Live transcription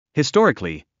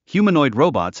Historically, humanoid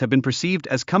robots have been perceived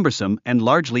as cumbersome and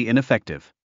largely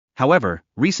ineffective. However,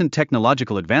 recent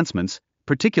technological advancements,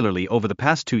 particularly over the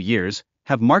past 2 years,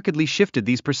 have markedly shifted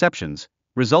these perceptions,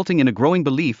 resulting in a growing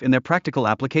belief in their practical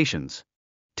applications.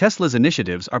 Tesla's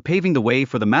initiatives are paving the way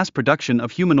for the mass production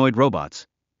of humanoid robots,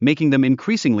 making them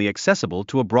increasingly accessible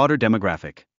to a broader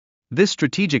demographic. This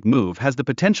strategic move has the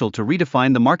potential to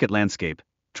redefine the market landscape,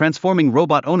 transforming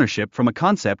robot ownership from a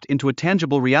concept into a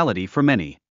tangible reality for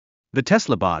many. The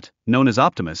Tesla bot, known as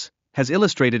Optimus, has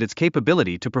illustrated its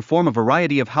capability to perform a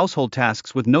variety of household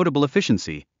tasks with notable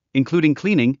efficiency, including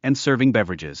cleaning and serving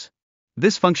beverages.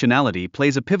 This functionality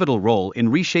plays a pivotal role in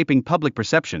reshaping public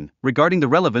perception regarding the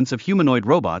relevance of humanoid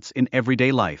robots in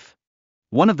everyday life.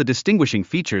 One of the distinguishing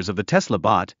features of the Tesla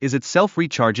bot is its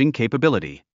self-recharging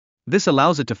capability. This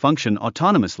allows it to function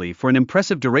autonomously for an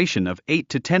impressive duration of 8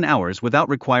 to 10 hours without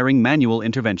requiring manual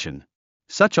intervention.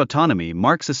 Such autonomy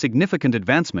marks a significant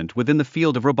advancement within the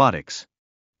field of robotics.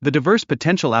 The diverse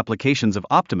potential applications of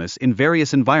Optimus in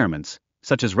various environments,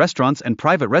 such as restaurants and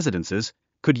private residences,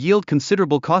 could yield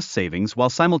considerable cost savings while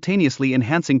simultaneously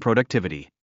enhancing productivity.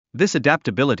 This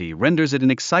adaptability renders it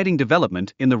an exciting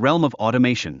development in the realm of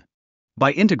automation.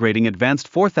 By integrating advanced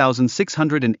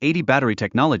 4680 battery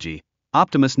technology,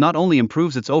 Optimus not only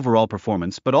improves its overall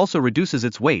performance but also reduces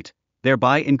its weight,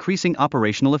 thereby increasing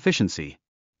operational efficiency.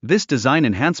 This design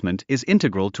enhancement is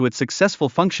integral to its successful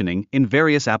functioning in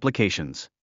various applications.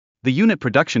 The unit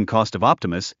production cost of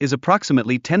Optimus is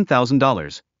approximately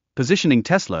 $10,000, positioning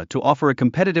Tesla to offer a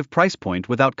competitive price point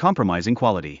without compromising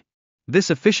quality. This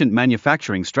efficient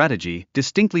manufacturing strategy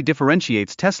distinctly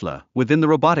differentiates Tesla within the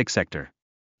robotics sector.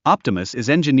 Optimus is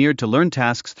engineered to learn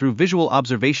tasks through visual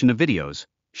observation of videos,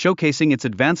 showcasing its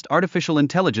advanced artificial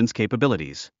intelligence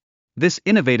capabilities. This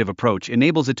innovative approach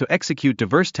enables it to execute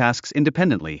diverse tasks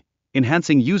independently,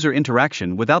 enhancing user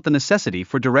interaction without the necessity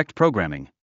for direct programming.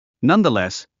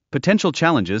 Nonetheless, potential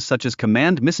challenges such as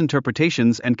command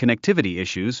misinterpretations and connectivity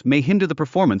issues may hinder the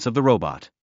performance of the robot.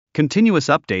 Continuous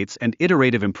updates and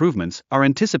iterative improvements are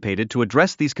anticipated to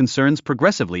address these concerns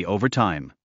progressively over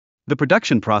time. The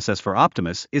production process for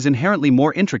Optimus is inherently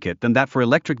more intricate than that for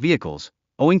electric vehicles,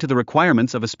 owing to the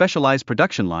requirements of a specialized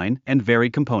production line and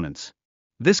varied components.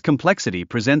 This complexity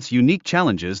presents unique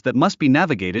challenges that must be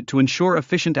navigated to ensure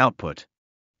efficient output.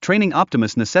 Training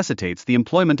Optimus necessitates the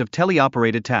employment of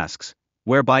teleoperated tasks,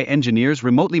 whereby engineers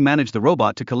remotely manage the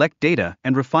robot to collect data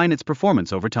and refine its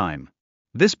performance over time.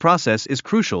 This process is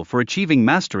crucial for achieving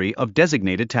mastery of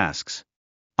designated tasks.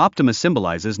 Optimus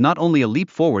symbolizes not only a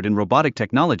leap forward in robotic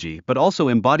technology but also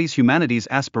embodies humanity's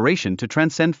aspiration to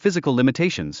transcend physical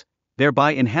limitations,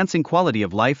 thereby enhancing quality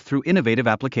of life through innovative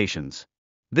applications.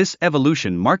 This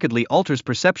evolution markedly alters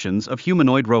perceptions of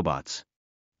humanoid robots.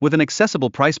 With an accessible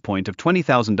price point of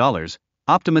 $20,000,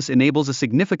 Optimus enables a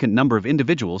significant number of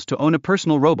individuals to own a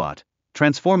personal robot,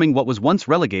 transforming what was once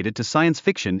relegated to science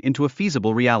fiction into a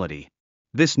feasible reality.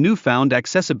 This newfound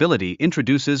accessibility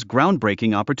introduces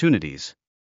groundbreaking opportunities.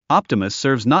 Optimus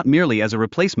serves not merely as a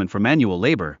replacement for manual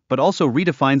labor but also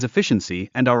redefines efficiency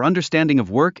and our understanding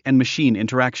of work and machine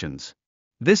interactions.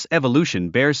 This evolution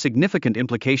bears significant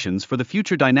implications for the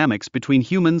future dynamics between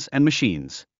humans and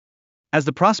machines. As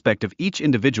the prospect of each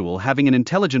individual having an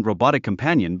intelligent robotic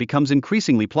companion becomes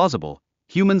increasingly plausible,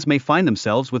 humans may find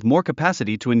themselves with more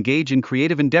capacity to engage in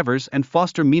creative endeavors and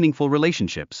foster meaningful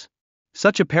relationships.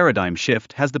 Such a paradigm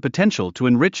shift has the potential to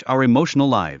enrich our emotional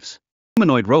lives.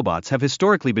 Humanoid robots have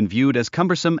historically been viewed as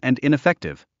cumbersome and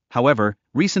ineffective. However,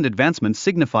 recent advancements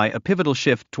signify a pivotal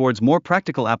shift towards more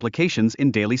practical applications in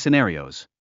daily scenarios.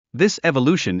 This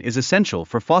evolution is essential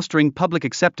for fostering public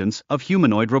acceptance of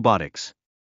humanoid robotics.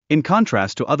 In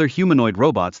contrast to other humanoid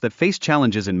robots that face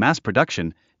challenges in mass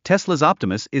production, Tesla's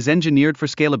Optimus is engineered for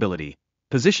scalability,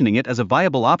 positioning it as a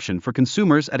viable option for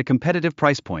consumers at a competitive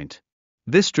price point.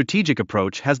 This strategic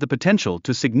approach has the potential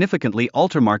to significantly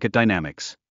alter market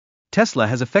dynamics. Tesla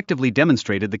has effectively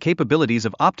demonstrated the capabilities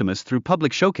of Optimus through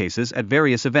public showcases at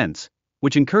various events,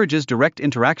 which encourages direct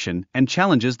interaction and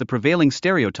challenges the prevailing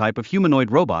stereotype of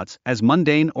humanoid robots as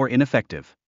mundane or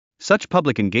ineffective. Such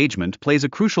public engagement plays a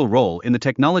crucial role in the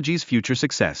technology's future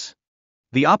success.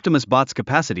 The Optimus bot's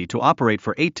capacity to operate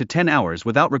for 8 to 10 hours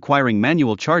without requiring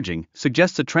manual charging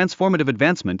suggests a transformative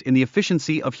advancement in the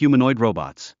efficiency of humanoid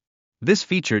robots. This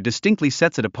feature distinctly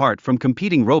sets it apart from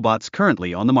competing robots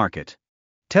currently on the market.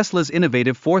 Tesla's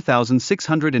innovative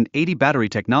 4680 battery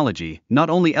technology not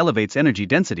only elevates energy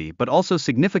density but also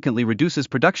significantly reduces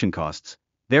production costs,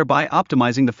 thereby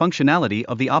optimizing the functionality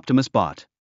of the Optimus bot.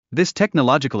 This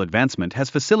technological advancement has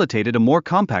facilitated a more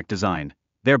compact design,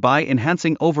 thereby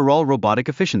enhancing overall robotic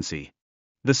efficiency.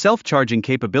 The self-charging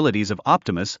capabilities of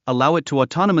Optimus allow it to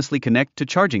autonomously connect to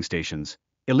charging stations,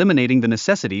 eliminating the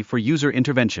necessity for user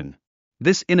intervention.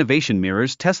 This innovation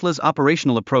mirrors Tesla's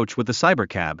operational approach with the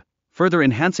Cybercab, further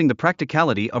enhancing the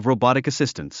practicality of robotic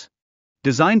assistance.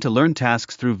 Designed to learn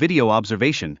tasks through video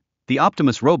observation, the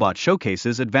Optimus robot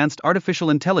showcases advanced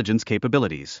artificial intelligence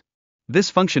capabilities.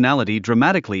 This functionality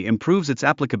dramatically improves its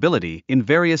applicability in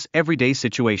various everyday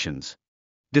situations.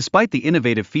 Despite the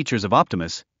innovative features of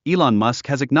Optimus, Elon Musk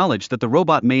has acknowledged that the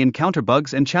robot may encounter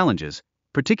bugs and challenges,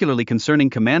 particularly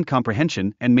concerning command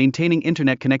comprehension and maintaining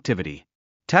internet connectivity.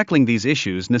 Tackling these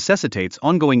issues necessitates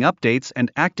ongoing updates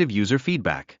and active user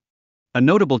feedback. A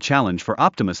notable challenge for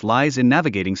Optimus lies in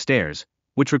navigating stairs,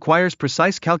 which requires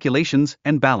precise calculations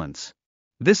and balance.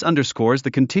 This underscores the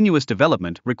continuous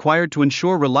development required to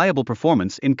ensure reliable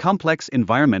performance in complex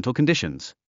environmental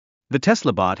conditions. The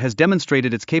Tesla bot has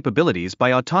demonstrated its capabilities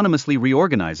by autonomously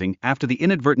reorganizing after the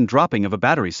inadvertent dropping of a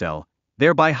battery cell,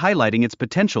 thereby highlighting its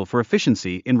potential for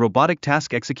efficiency in robotic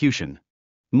task execution.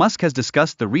 Musk has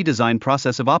discussed the redesign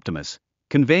process of Optimus,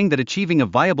 conveying that achieving a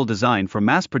viable design for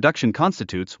mass production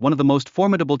constitutes one of the most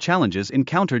formidable challenges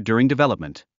encountered during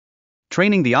development.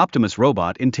 Training the Optimus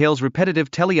robot entails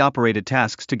repetitive teleoperated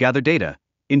tasks to gather data,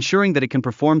 ensuring that it can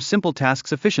perform simple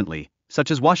tasks efficiently, such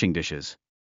as washing dishes.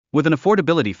 With an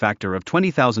affordability factor of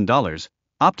 $20,000,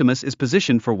 Optimus is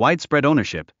positioned for widespread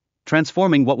ownership,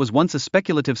 transforming what was once a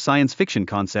speculative science fiction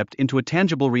concept into a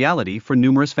tangible reality for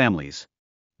numerous families.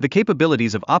 The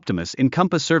capabilities of Optimus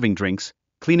encompass serving drinks,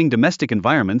 cleaning domestic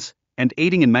environments, and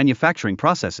aiding in manufacturing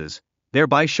processes,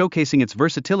 thereby showcasing its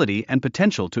versatility and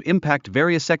potential to impact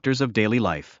various sectors of daily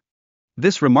life.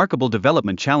 This remarkable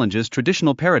development challenges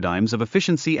traditional paradigms of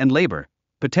efficiency and labor,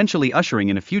 potentially ushering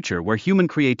in a future where human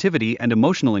creativity and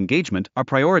emotional engagement are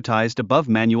prioritized above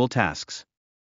manual tasks.